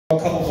A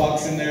couple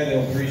bucks in there,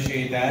 they'll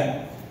appreciate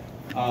that.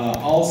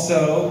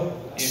 Also,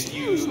 if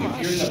you're in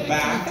the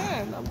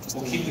back,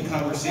 we'll keep the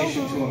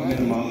conversation to a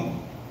minimum.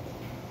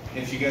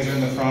 If you guys are in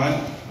the front,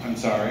 I'm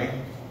sorry,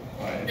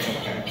 but it's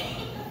okay.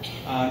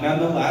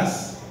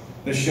 Nonetheless,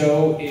 the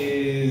show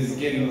is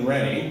getting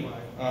ready.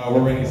 We're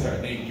ready to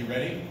start. Nate, you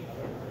ready?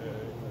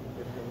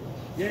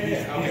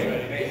 Yeah.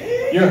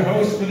 Okay. Your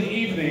host for the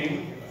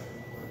evening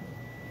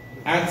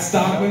at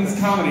Stockmen's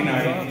Comedy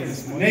Night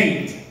is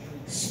Nate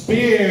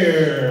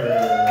Spear.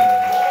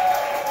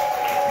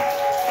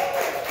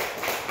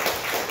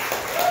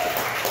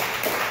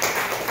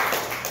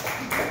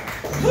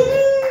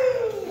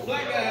 Woo!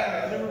 Black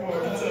guy, Livermore,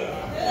 what's up?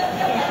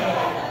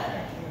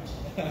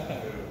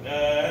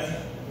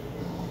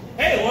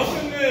 Hey,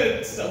 welcome to,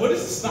 what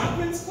is it,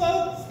 Stockmen's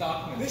Club?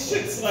 Stockmen. This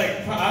shit's like,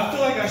 I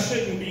feel like I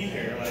shouldn't be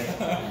here. Like,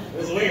 it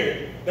was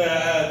weird.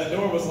 The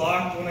door was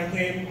locked when I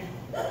came.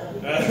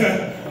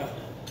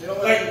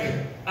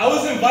 Like, I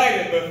was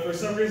invited, but for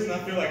some reason I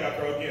feel like I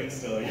broke in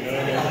still, you know what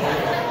I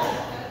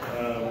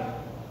mean?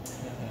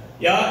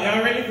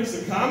 Y'all ready for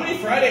some comedy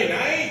Friday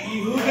night?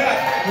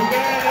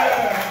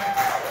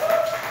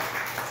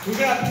 Who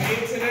got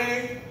paid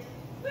today?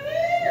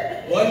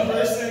 One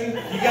person.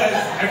 You guys,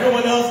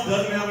 everyone else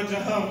doesn't have a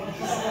job.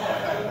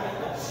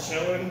 Just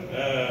chilling.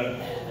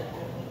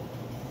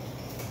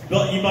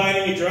 You buying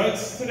any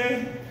drugs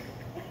today?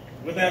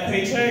 With that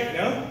paycheck?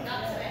 No?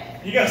 Not today.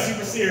 You got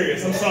super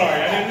serious. I'm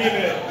sorry. I didn't mean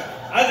to.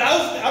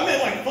 I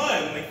meant like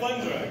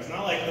fun drugs,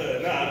 not like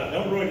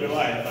don't ruin your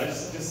life.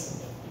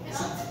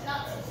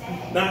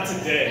 Not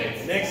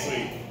today. Next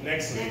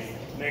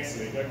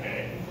week.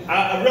 Okay.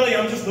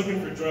 I'm just looking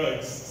for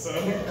drugs. So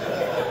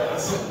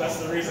that's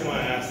the reason why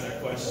I asked that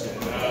question.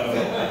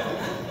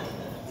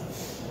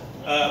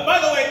 By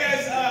the way,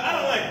 guys, I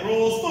don't like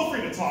rules. Feel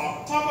free to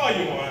talk. Talk all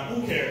you want.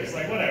 Who cares?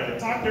 Like, whatever.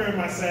 Talk during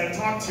my set.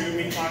 Talk to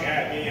me. Talk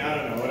at me. I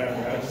don't know.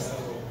 Whatever.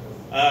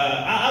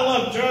 I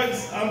love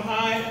drugs. I'm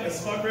high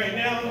as fuck right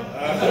now.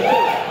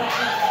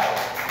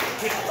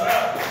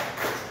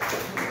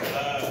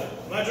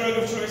 My drug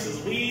of choice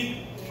is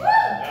weed.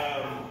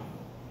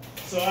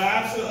 So I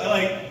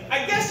absolutely,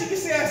 I guess you could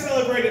say I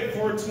celebrated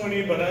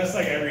 420, but that's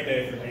like every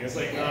day for me. It's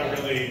like not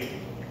really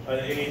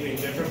anything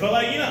different. But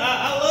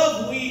I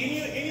love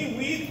weed. Any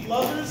weed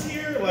lovers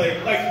here? Like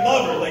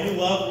you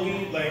love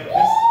weed? Like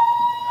this?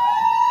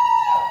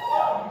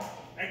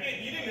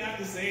 You didn't have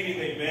to say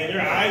anything, man.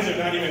 Your eyes are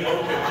not even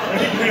open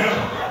right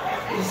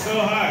now. You're so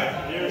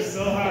high. You're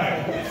so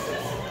high.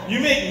 You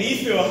make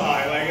me feel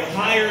high, like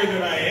higher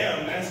than I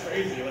am. That's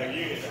crazy. Like,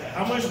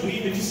 how much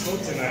weed did you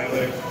smoke tonight?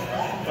 Like,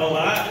 a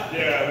lot?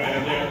 Yeah,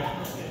 man.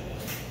 Yeah.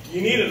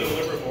 You needed a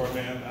Livermore,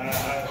 man.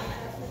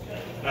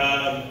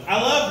 I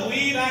love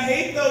weed. I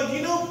hate though. Do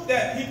you know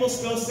that people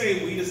still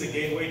say weed is a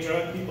gateway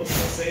drug? People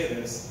still say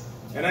this.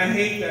 And I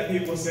hate that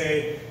people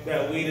say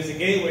that weed is a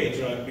gateway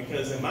drug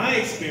because in my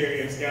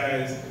experience,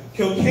 guys,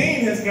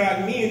 cocaine has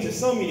gotten me into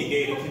so many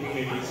gated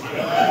communities, you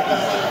know?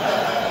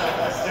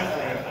 It's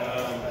different.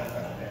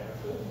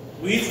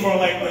 Weed's more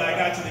like when I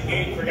got to the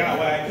gate and forgot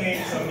why I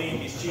came, so I'm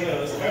eating these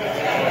Cheetos.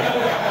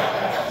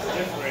 It's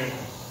different.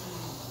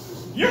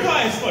 You're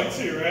high as fuck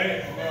too,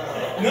 right?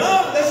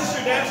 No? That's just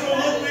your natural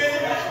look, man?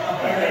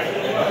 Alright.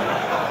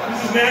 You're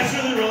just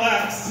naturally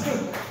relaxed.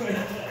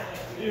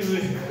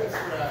 Usually.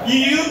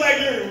 You look like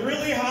you're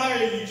really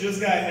high or you just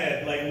got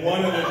head. Like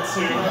one of the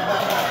two.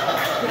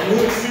 You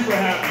look super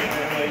happy,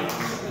 man.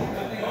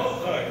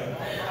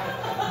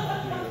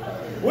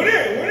 When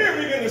are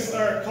we gonna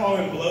start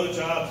calling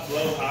blowjobs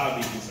blow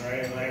hobbies,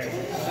 right? Like,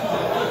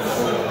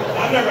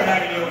 I've never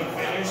had anyone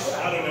finish.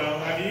 I don't know.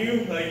 Have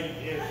you?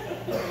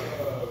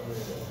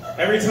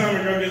 Every time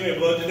a girl gives me a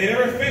blowjob, they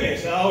never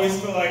finish. I always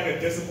feel like a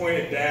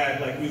disappointed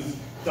dad, like whose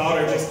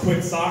daughter just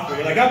quit soccer.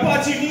 You're like, I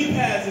bought you knee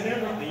pads and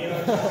everything, you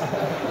know?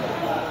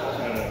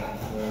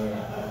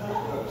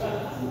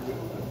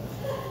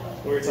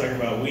 We were talking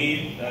about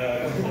weed.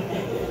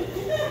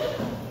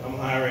 I'm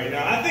high right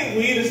now. I think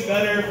weed is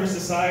better for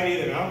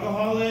society than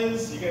alcohol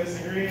is. You guys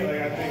agree?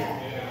 Like, I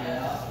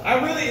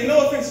think,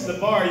 no offense to the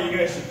bar, you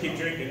guys should keep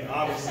drinking,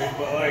 obviously,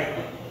 but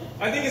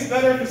I think it's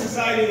better for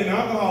society than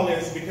alcohol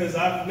is because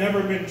I've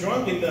never been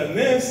drunk and done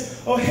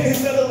this. Oh, hey,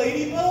 is that a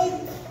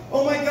ladybug?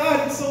 Oh my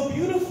God, it's so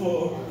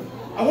beautiful.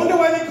 I wonder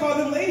why they call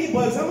them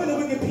ladybugs. I'm gonna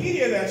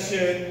Wikipedia that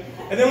shit.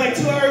 And then like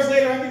 2 hours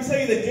later, I can tell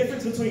you the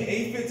difference between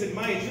aphids and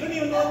mites. You don't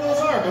even know what those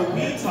are, but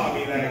weed taught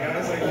me that,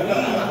 guys. Like,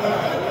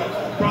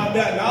 weed brought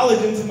that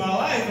knowledge into my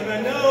life. And I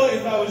know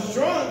if I was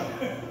drunk,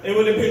 it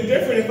would have been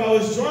different. If I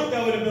was drunk,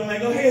 I would have been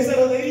like, oh, hey, is that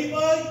a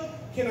ladybug?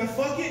 Can I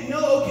fuck it?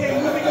 No, okay,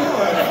 moving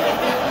on.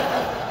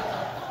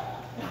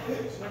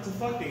 It's not to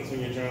fuck things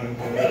when you're drunk.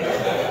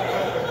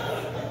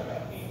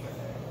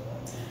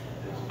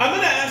 I'm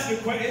gonna ask a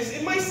question.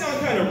 It might sound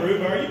kind of rude,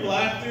 but are you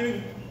black,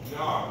 dude?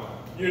 No.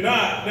 You're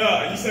not?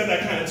 No, you said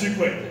that kind of too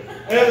quick.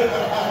 No,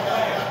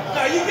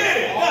 you get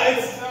it. No,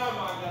 it's,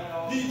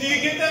 do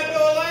you get that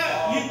though a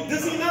lot?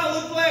 Does he not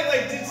look black?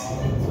 Like,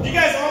 you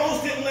guys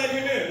almost didn't let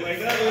him in. Like,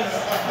 that was...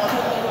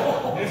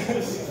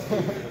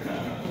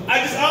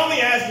 I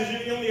only asked because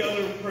you're the only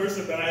other person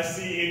person that I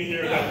see in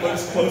here that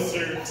looks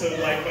closer to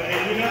like,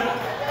 you know?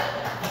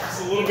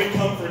 It's a little bit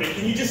comforting.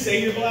 Can you just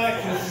say you're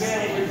black? All right,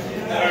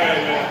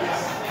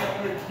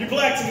 man. You're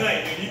black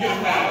tonight, dude. You get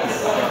a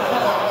pass.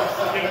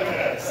 You get a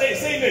pass. Say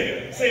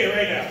nigga. Say it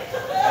right now.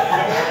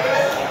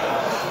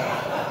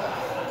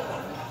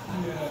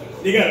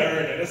 You gotta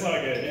earn it. It's all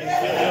good. You'll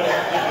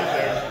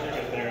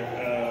get there.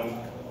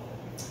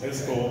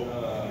 It's cool.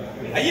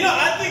 You know,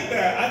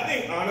 I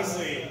think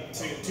honestly,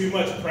 too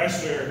much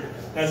pressure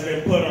has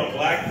been put on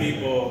black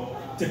people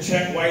to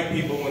check white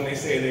people when they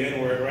say the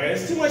N-word, right?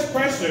 It's too much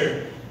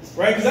pressure,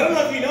 right? Because I don't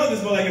know if you know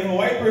this, but like if a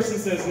white person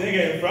says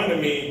nigga in front of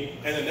me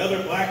and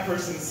another black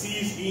person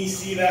sees me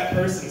see that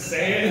person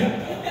say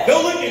it,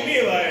 they'll look at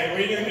me like, what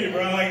are you gonna do,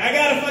 bro? Like, I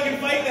gotta fucking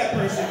fight that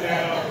person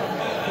now.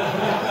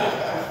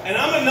 And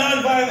I'm a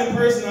non-violent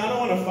person, I don't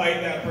wanna fight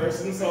that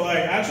person, so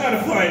like, I try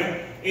to find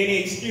any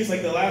excuse.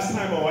 Like the last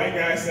time a white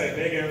guy said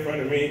nigga in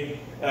front of me,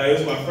 it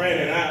was my friend,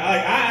 and I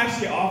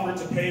actually offered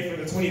to pay for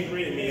the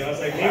 23andMe. I was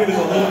like, maybe there's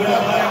a little bit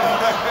of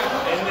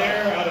black in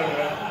there, I don't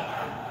know.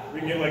 We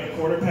can get like a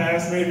quarter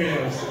pass, maybe.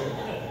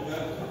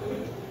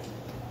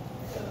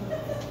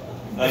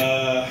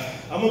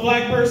 I'm a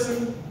black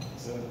person,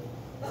 so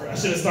I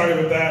should have started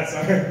with that,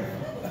 sorry.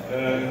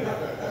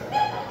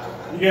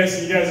 You guys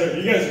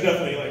are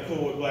definitely like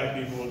cool with black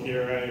people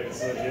here, right?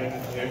 So yeah.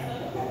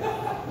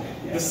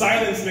 The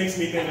silence makes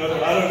me think of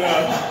it. I don't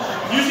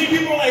know. Usually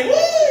people are like, woo,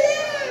 yeah!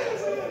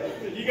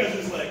 You guys are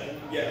just like,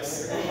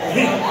 yes.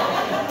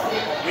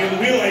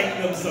 We like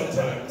them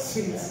sometimes.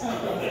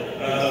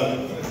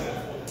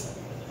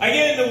 I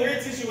get into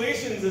weird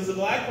situations as a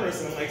black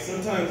person. Like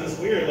sometimes it's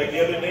weird. Like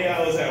the other day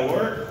I was at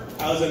work,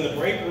 I was in the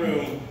break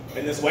room,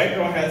 and this white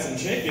girl had some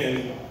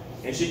chicken,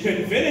 and she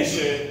couldn't finish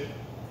it.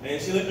 And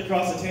she looked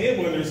across the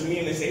table, and there's me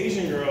and this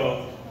Asian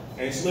girl.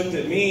 And she looked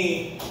at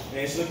me,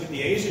 and she looked at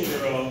the Asian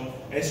girl,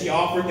 and she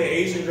offered the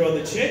Asian girl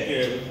the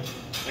chicken.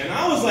 And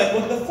I was like,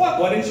 what the fuck?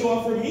 Why didn't you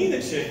offer me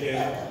the chicken?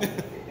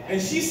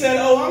 And she said,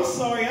 oh, I'm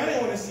sorry, I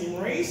didn't want to seem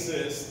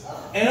racist.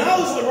 And I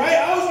was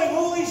like,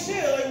 holy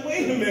shit, like,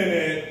 wait a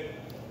minute.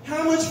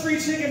 How much free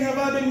chicken have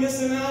I been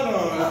missing out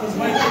on? Because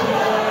white people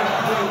are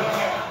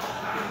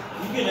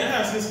like, you can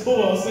ask, it's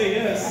cool, I'll say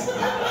yes.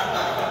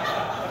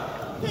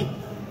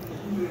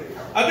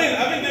 I've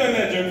been doing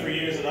that joke for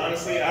years, and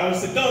honestly, I would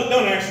say,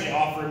 don't actually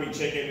offer me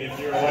chicken if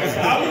you're a white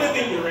guy. I'm gonna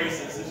think you're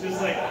racist. It's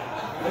just like,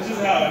 that's just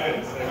how it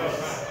is. Like,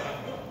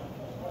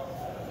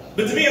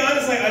 but to be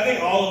honest, like, I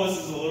think all of us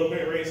is a little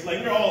bit racist. Like,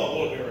 we're all a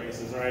little bit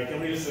racist, right? Can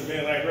we just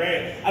admit, like,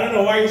 right? I don't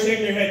know why you're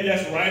shaking your head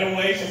yes right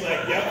away. She's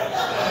like, yep.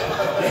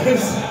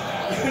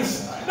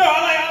 No,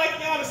 I like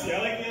the honesty. I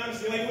like the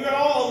honesty. Like, we're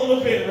all a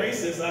little bit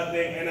racist, I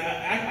think, and I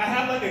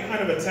have like a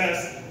kind of a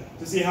test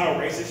to see how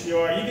racist you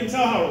are. You can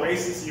tell how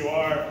racist you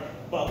are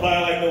by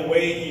like the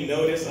way you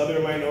notice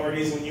other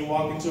minorities when you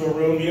walk into a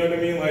room, you know what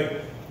I mean?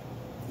 Like,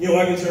 you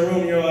walk into a room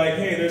and you're like,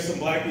 hey, there's some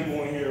black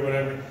people in here or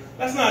whatever.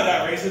 That's not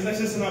that racist, that's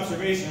just an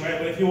observation, right?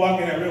 But if you walk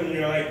in that room and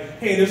you're like,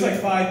 hey, there's like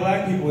 5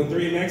 black people and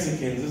 3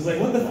 Mexicans, it's like,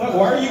 what the fuck?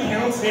 Why are you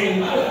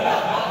counting? What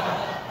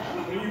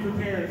are you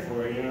preparing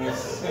for, you know?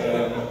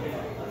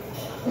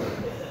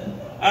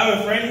 I have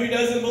a friend who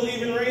doesn't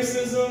believe in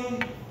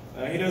racism.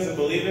 He doesn't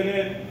believe in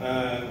it.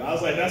 I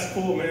was like, that's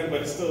cool, man,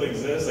 but it still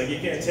exists. Like, you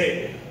can't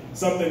take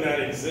something that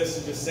exists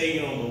and just say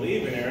you don't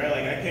believe in it, right?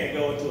 Like, I can't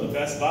go into a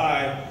Best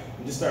Buy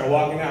and just start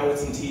walking out with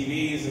some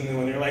TVs, and then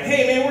when they're like,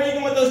 hey, man, where are you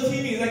going with those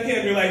TVs? I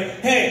can't be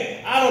like,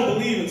 hey, I don't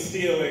believe in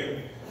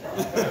stealing.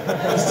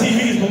 Those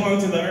TVs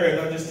belong to the earth.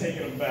 I'm just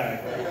taking them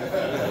back.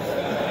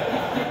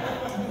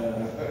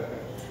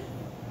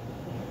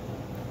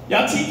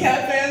 Y'all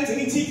TCAP fans?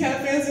 Any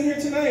TCAP fans in here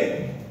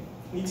tonight?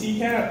 Any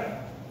TCAP?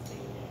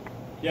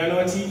 Y'all know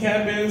what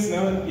TCAP is?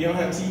 No? You don't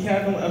have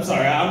TCAP? I'm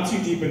sorry, I'm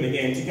too deep in the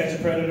game. To Catch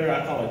a Predator,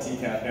 I call it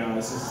TCAP now.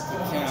 It's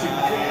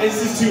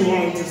just too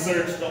long to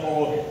search the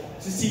whole,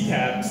 it's just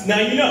TCAP.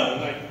 Now you know,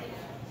 like,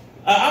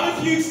 I'm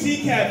a huge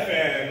TCAP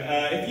fan.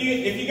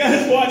 If you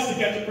guys watch To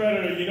Catch a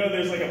Predator, you know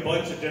there's like a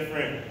bunch of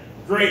different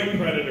great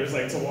predators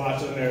like to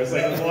watch on there. It's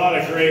like, there's a lot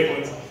of great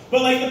ones.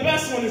 But like the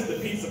best one is the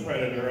pizza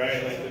predator,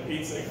 right? Like the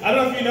pizza. I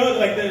don't know if you know,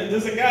 like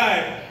there's a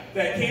guy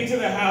that came to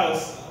the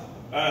house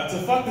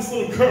to fuck this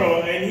little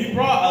girl, and he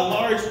brought a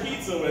large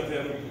pizza with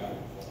him.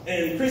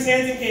 And Chris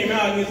Hansen came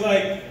out and he's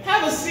like,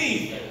 have a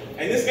seat.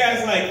 And this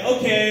guy's like,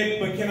 okay,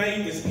 but can I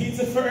eat this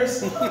pizza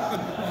first?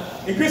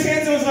 And Chris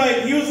Hansen was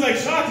like,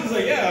 shocked. He's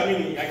like, yeah, I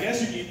mean, I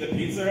guess you can eat the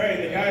pizza, right?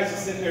 And the guy's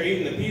just sitting there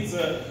eating the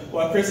pizza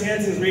while Chris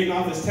Hansen's reading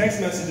off his text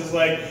messages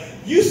like,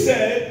 you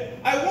said,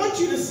 I want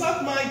you to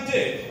suck my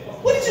dick.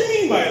 What did you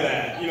mean by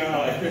that? You know how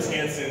like Chris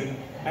Hansen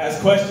has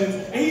questions,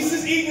 and he's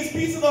just eating his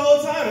pizza the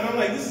whole time, and I'm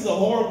like, this is a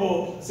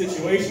horrible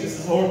situation, this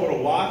is horrible to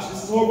watch,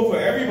 this is horrible for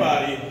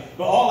everybody,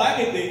 but all I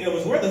could think of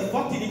was, where the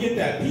fuck did he get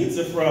that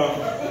pizza from?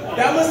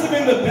 That must have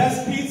been the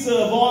best pizza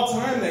of all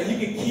time, that you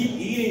could keep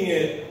eating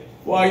it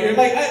while you're,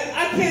 like,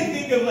 I can't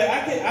think of, like,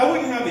 I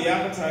wouldn't have the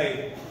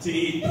appetite to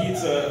eat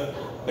pizza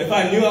if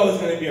I knew I was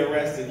going to be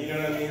arrested, you know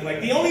what I mean?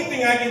 Like, the only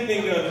thing I can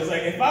think of is,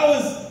 like, if I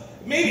was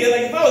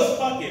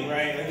fucking,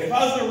 right? Like, if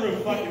I was in a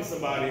room fucking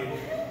somebody,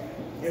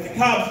 And the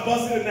cops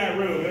busted in that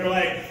room. They were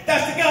like,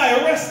 that's the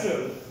guy, arrest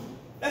him.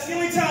 That's the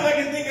only time I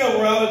can think of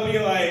where I would be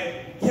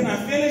like, can I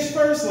finish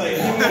first? Like,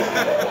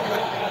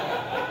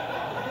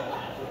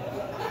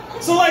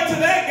 so like to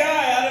that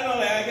guy, I don't know,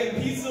 like, I guess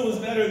pizza was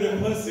better than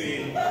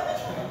pussy.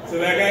 To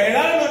that guy, and I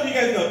don't know if you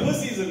guys know,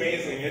 pussy's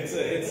amazing. It's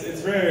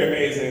very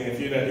amazing if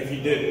you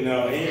didn't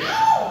know.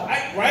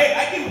 Right?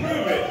 I can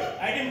prove it.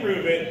 I can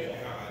prove it.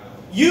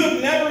 You have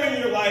never in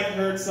your life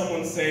heard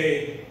someone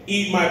say,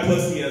 eat my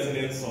pussy as an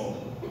insult.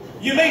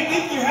 You may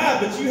think you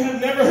have, but you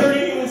have never heard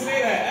anyone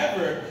say that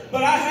ever.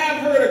 But I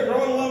have heard a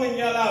grown woman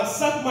yell out,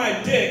 suck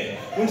my dick,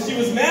 when she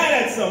was mad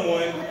at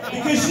someone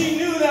because she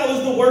knew that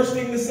was the worst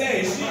thing to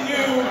say.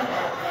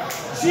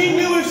 She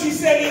knew if she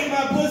said eat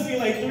my pussy,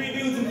 like 3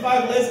 dudes and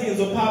 5 lesbians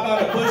would pop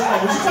out of bush.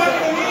 Like, was she talking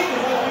to me?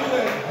 Because I do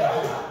that.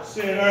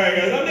 Shit, alright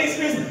guys, I'm Nate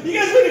Chris. You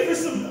guys ready for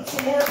some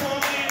more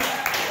comedy?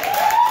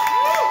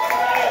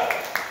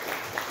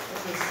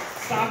 This is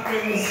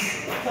Stockmen's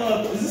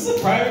club. Is this a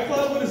private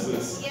club? What is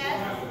this?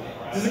 Yeah.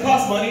 Does it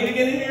cost money to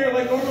get in here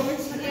like normally?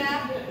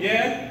 Yeah.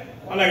 Yeah?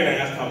 I'm not gonna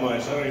ask how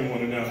much. I don't even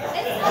want to know. It's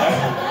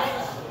not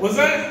much. What's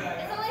that?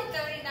 It's only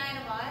 $39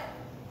 a month.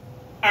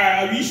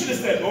 Alright, you should have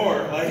said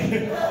more.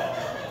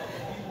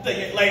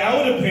 Like I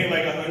would have paid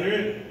like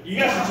 100. You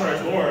guys should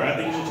charge more. I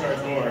think you should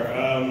charge more.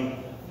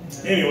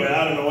 Anyway,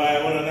 I don't know why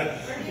I went on that.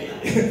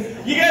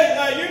 You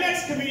guys, your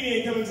next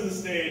comedian coming to the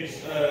stage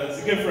is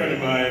a good friend of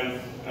mine.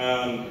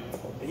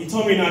 He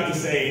told me not to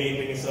say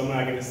anything, so I'm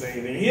not going to say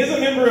anything. He is a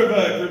member of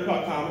a group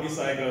called Comedy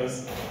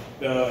Psychos,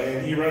 though,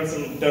 and he runs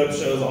some dope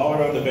shows all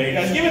around the Bay.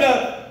 Guys, give it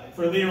up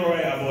for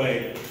Leroy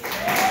Aboy.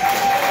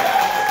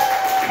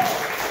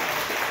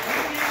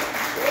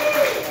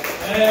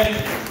 And